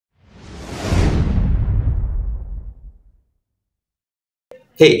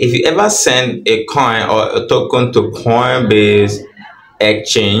Hey, if you ever send a coin or a token to Coinbase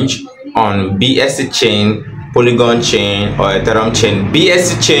exchange on BSC chain, Polygon chain, or Ethereum chain,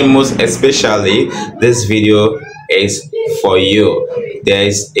 BSC chain most especially, this video is for you. There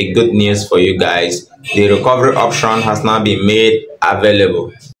is a good news for you guys. The recovery option has now been made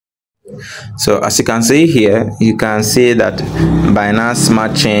available. So as you can see here, you can see that Binance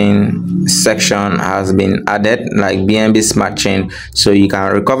Smart Chain section has been added, like BNB Smart Chain. So you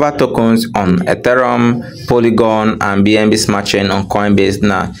can recover tokens on Ethereum, Polygon, and BNB Smart Chain on Coinbase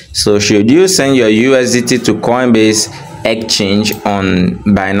now. So should you send your USDT to Coinbase exchange on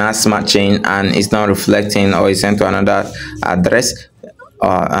Binance Smart Chain and it's not reflecting, or is sent to another address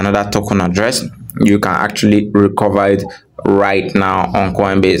or another token address, you can actually recover it right now on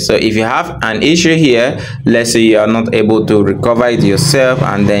Coinbase. So if you have an issue here, let's say you are not able to recover it yourself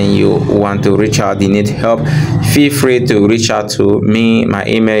and then you want to reach out, you need help, feel free to reach out to me. My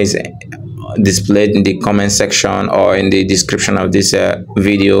email is displayed in the comment section or in the description of this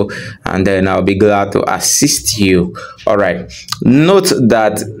video, and then I'll be glad to assist you. All right, note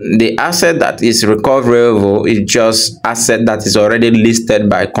that the asset that is recoverable is just asset that is already listed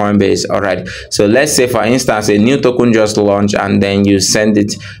by Coinbase. All right, so let's say for instance a new token just launched and then you send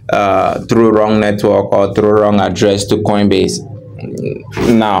it through wrong network or through wrong address to Coinbase.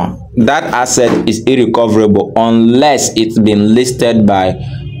 Now that asset is irrecoverable unless it's been listed by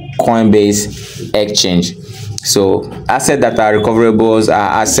Coinbase exchange. So assets that are recoverables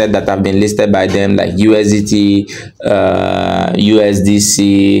are assets that have been listed by them, like USDT,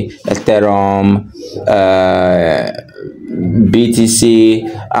 USDC, Ethereum,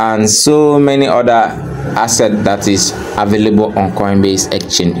 BTC, and so many other assets that is available on Coinbase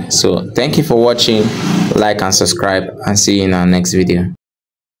exchange. So thank you for watching, like and subscribe, and see you in our next video.